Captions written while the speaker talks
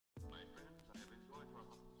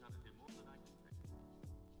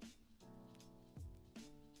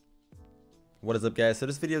What is up, guys? So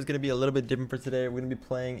this video is going to be a little bit different for today. We're going to be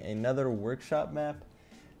playing another workshop map.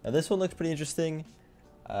 Now this one looks pretty interesting.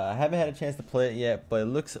 I haven't had a chance to play it yet, but it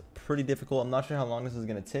looks pretty difficult. I'm not sure how long this is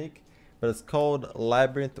going to take, but it's called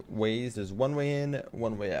Labyrinth Ways. There's one way in,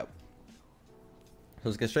 one way out. So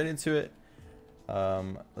let's get straight into it.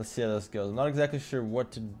 Let's see how this goes. I'm not exactly sure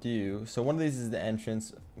what to do. So one of these is the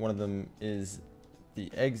entrance. One of them is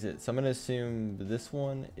the exit. So I'm going to assume this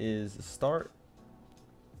one is the start.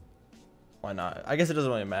 Why not? I guess it doesn't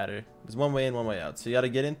really matter. There's one way in, one way out. So you got to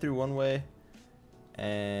get in through one way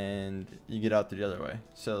and you get out through the other way.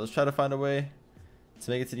 So let's try to find a way to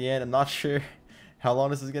make it to the end. I'm not sure how long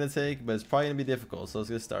this is going to take, but it's probably going to be difficult. So let's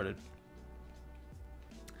get started.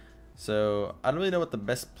 So I don't really know what the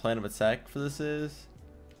best plan of attack for this is.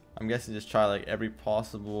 I'm guessing just try like every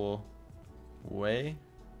possible way.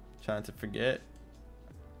 Trying to forget.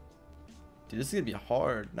 Dude, this is going to be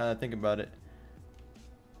hard now that I think about it.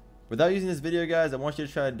 Without using this video, guys, I want you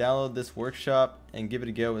to try to download this workshop and give it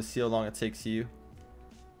a go and see how long it takes you.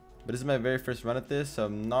 But this is my very first run at this, so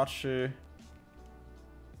I'm not sure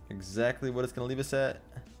exactly what it's going to leave us at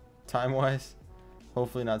time-wise.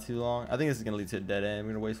 Hopefully not too long. I think this is going to lead to a dead end.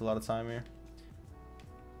 We're going to waste a lot of time here.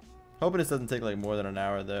 Hoping this doesn't take like more than an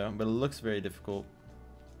hour though, but it looks very difficult.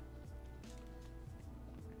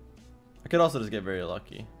 I could also just get very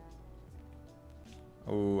lucky.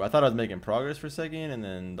 Oh, I thought I was making progress for a second, and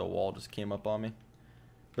then the wall just came up on me.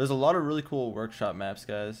 There's a lot of really cool workshop maps,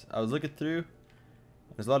 guys. I was looking through.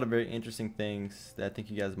 There's a lot of very interesting things that I think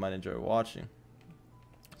you guys might enjoy watching.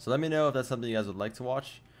 So let me know if that's something you guys would like to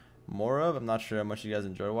watch more of. I'm not sure how much you guys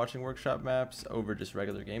enjoy watching workshop maps over just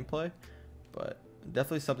regular gameplay, but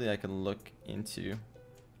definitely something I can look into.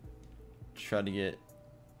 Try to get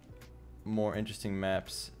more interesting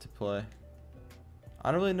maps to play.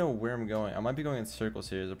 I don't really know where I'm going. I might be going in circles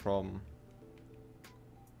here is a problem.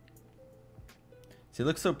 See, it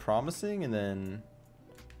looks so promising, and then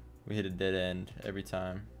we hit a dead end every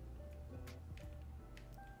time.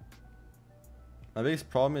 My biggest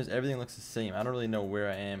problem is everything looks the same. I don't really know where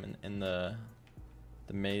I am in the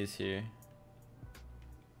maze here,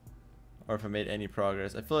 or if I made any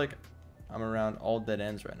progress. I feel like I'm around all dead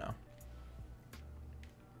ends right now.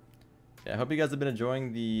 Yeah, I hope you guys have been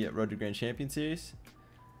enjoying the Road to Grand Champion series.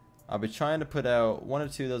 I'll be trying to put out 1 or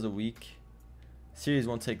 2 of those a week. Series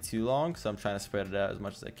won't take too long, so I'm trying to spread it out as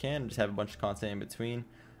much as I can. Just have a bunch of content in between.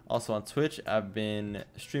 Also on Twitch, I've been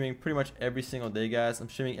streaming pretty much every single day, guys. I'm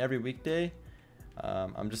streaming every weekday.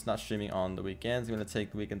 I'm just not streaming on the weekends. I'm going to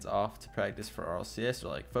take the weekends off to practice for RLCS, or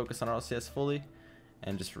like focus on RLCS fully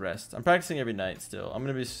and just rest. I'm practicing every night still.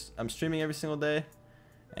 I'm streaming every single day,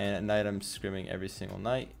 and at night I'm scrimming every single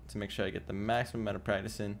night to make sure I get the maximum amount of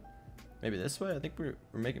practice in. Maybe this way. I think we're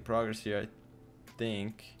making progress here. I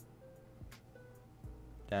think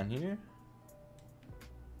down here.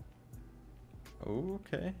 Oh,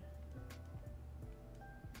 okay.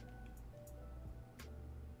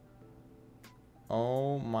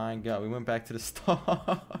 Oh my god, we went back to the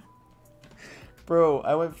start. Bro,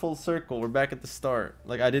 I went full circle. We're back at the start.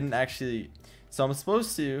 Like, I didn't actually. So I'm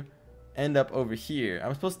supposed to end up over here.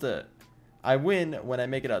 I'm supposed to. I win when I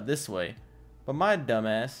make it out this way. But my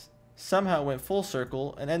dumbass somehow went full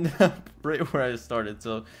circle and ended up right where I started.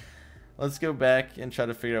 So let's go back and try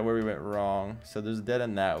to figure out where we went wrong. So there's a dead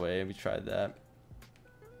end that way. We tried that.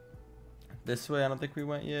 This way, I don't think we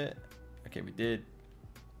went yet. Okay, we did.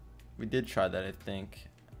 We did try that, I think.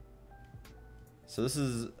 So this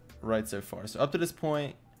is right so far. So up to this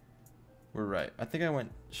point, we're right. I think I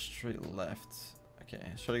went straight left. Okay,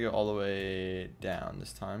 let's try to go all the way down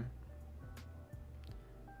this time.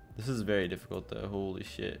 This is very difficult though. Holy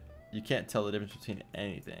shit. You can't tell the difference between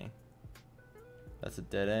anything. That's a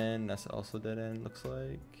dead end. That's also a dead end, looks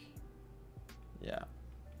like. Yeah.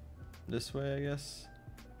 This way, I guess.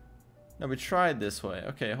 No, we tried this way.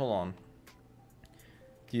 Okay, hold on.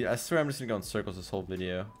 Dude, I swear I'm just gonna go in circles this whole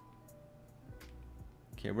video.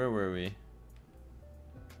 Okay, where were we?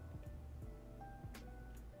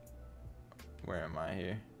 Where am I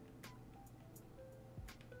here?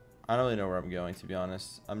 I don't really know where I'm going, to be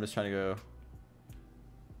honest. I'm just trying to go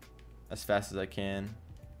as fast as I can.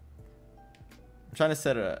 I'm trying to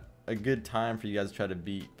set a good time for you guys to try to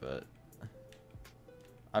beat, but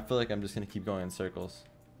I feel like I'm just going to keep going in circles.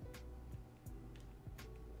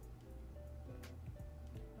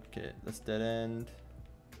 Okay, that's dead end.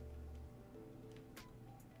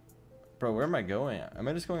 Bro, where am I going? Am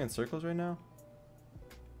I just going in circles right now?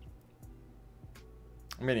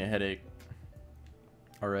 I'm getting a headache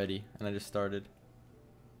already, and I just started.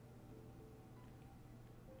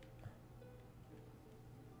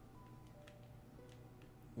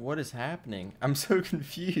 What is happening? I'm so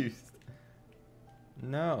confused.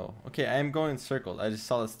 No. Okay, I am going in circles. I just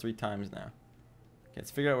saw this 3 times now. Okay,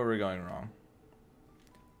 let's figure out where we're going wrong.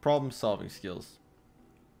 Problem solving skills.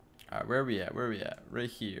 Alright, where are we at? Where are we at? Right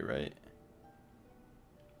here, right?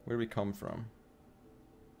 Where do we come from?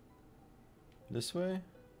 This way?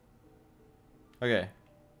 Okay.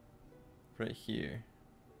 Right here.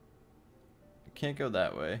 You can't go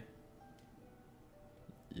that way.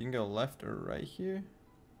 You can go left or right here.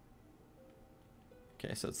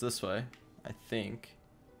 Okay, so it's this way, I think.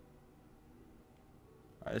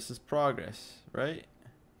 Alright, this is progress, right?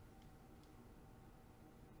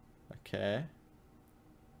 Okay.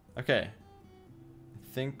 Okay.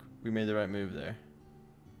 I think we made the right move there.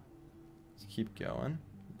 Let's keep going.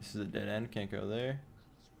 This is a dead end, can't go there.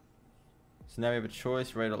 So now we have a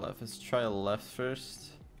choice, right or left. Let's try left first.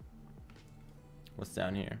 What's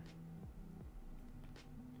down here?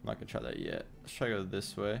 I'm not gonna try that yet. Let's try to go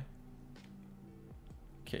this way.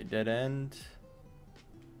 Okay, dead end. So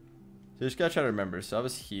you just gotta try to remember. So I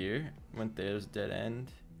was here, went there, there's dead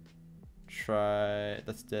end. Try,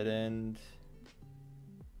 that's dead end.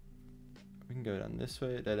 We can go down this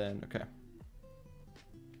way, dead end, okay.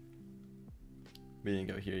 We didn't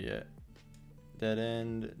go here yet. Dead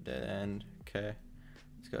end, okay.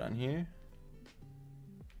 Let's go down here.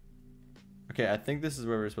 Okay, I think this is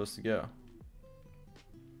where we're supposed to go.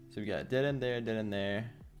 So we got dead end there, dead end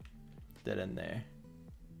there, dead end there.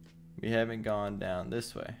 We haven't gone down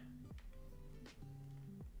this way.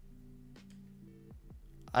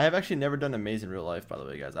 I have actually never done a maze in real life, by the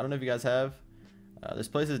way, guys. I don't know if you guys have. There's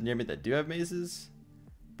places near me that do have mazes,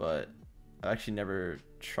 but I've actually never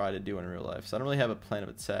tried to do one in real life. So I don't really have a plan of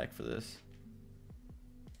attack for this.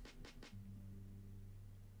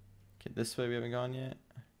 Okay, this way we haven't gone yet.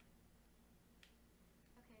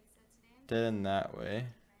 Dead end that way.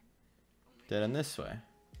 Dead end this way.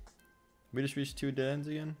 We just reached 2 dead ends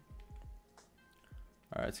again.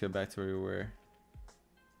 Alright, let's go back to where we were.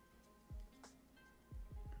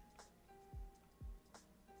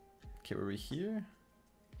 Okay, were we here?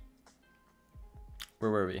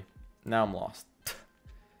 Where were we? Now I'm lost.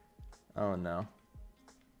 Oh no.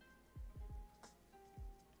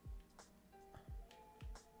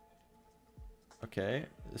 Okay,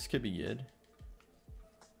 this could be good.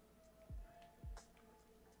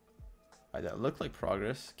 Alright, that looked like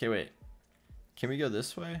progress. Okay, wait. Can we go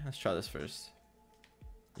this way? Let's try this first.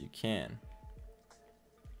 You can.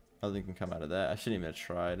 Nothing can come out of that. I shouldn't even have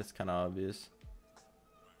tried. It's kind of obvious.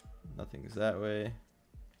 Nothing's that way.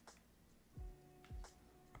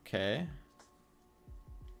 Okay.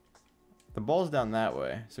 The ball's down that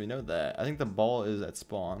way, so we know that. I think the ball is at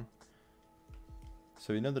spawn.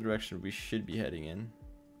 So we know the direction we should be heading in.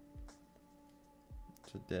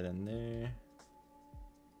 It's a dead end there.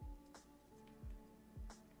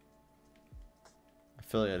 I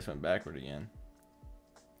feel like I just went backward again.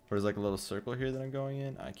 Or there's like a little circle here that I'm going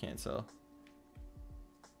in. I can't tell.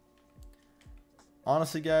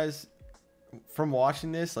 Honestly, guys, from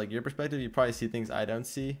watching this, like your perspective, you probably see things I don't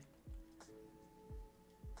see.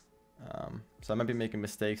 So I might be making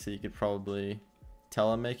mistakes that you could probably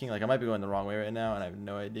tell I'm making. Like I might be going the wrong way right now and I have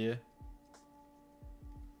no idea.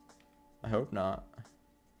 I hope not.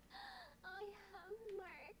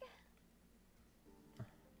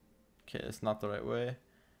 Okay, it's not the right way.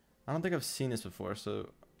 I don't think I've seen this before, so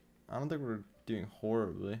I don't think we're doing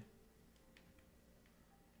horribly.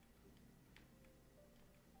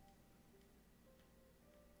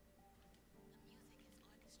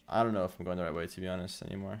 I don't know if I'm going the right way, to be honest,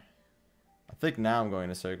 anymore. I think now I'm going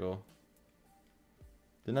in a circle.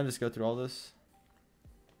 Didn't I just go through all this?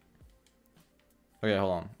 Okay,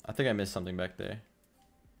 hold on. I think I missed something back there.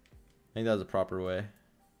 I think that was a proper way.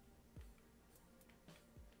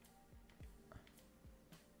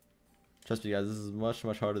 Trust me, guys, this is much,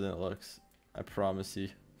 much harder than it looks. I promise you,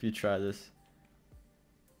 if you try this.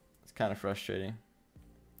 It's kind of frustrating.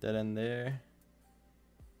 Dead end there.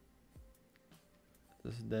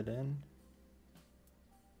 This is dead end.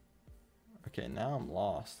 Okay, now I'm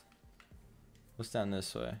lost. What's down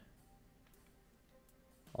this way?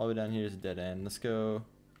 All the way down here is a dead end. Let's go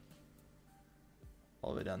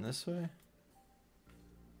all the way down this way.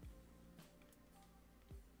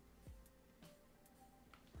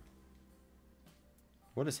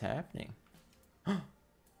 What is happening? I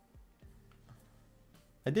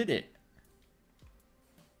did it.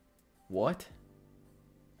 What?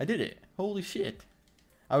 I did it. Holy shit.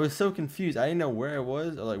 I was so confused. I didn't know where I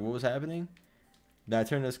was or like what was happening. Then I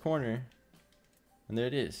turned this corner and there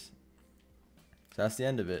it is. So that's the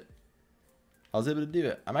end of it. I was able to do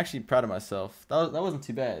it. I'm actually proud of myself. That wasn't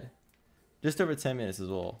too bad. Just over 10 minutes as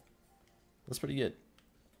well. That's pretty good.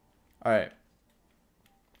 Alright.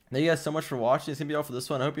 Thank you guys so much for watching. It's going to be all for this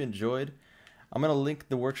one. I hope you enjoyed. I'm going to link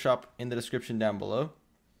the workshop in the description down below.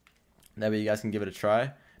 That way you guys can give it a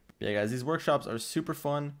try. But yeah, guys, these workshops are super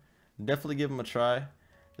fun. Definitely give them a try.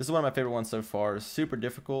 This is one of my favorite ones so far. It's super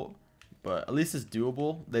difficult, but at least it's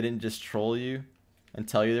doable. They didn't just troll you and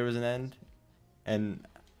tell you there was an end and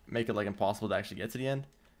make it like impossible to actually get to the end.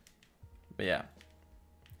 But yeah,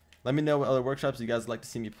 let me know what other workshops you guys would like to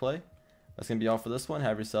see me play. That's going to be all for this one.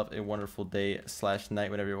 Have yourself a wonderful day / night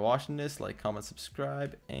whenever you're watching this. Like, comment,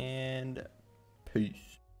 subscribe, and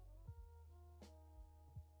peace.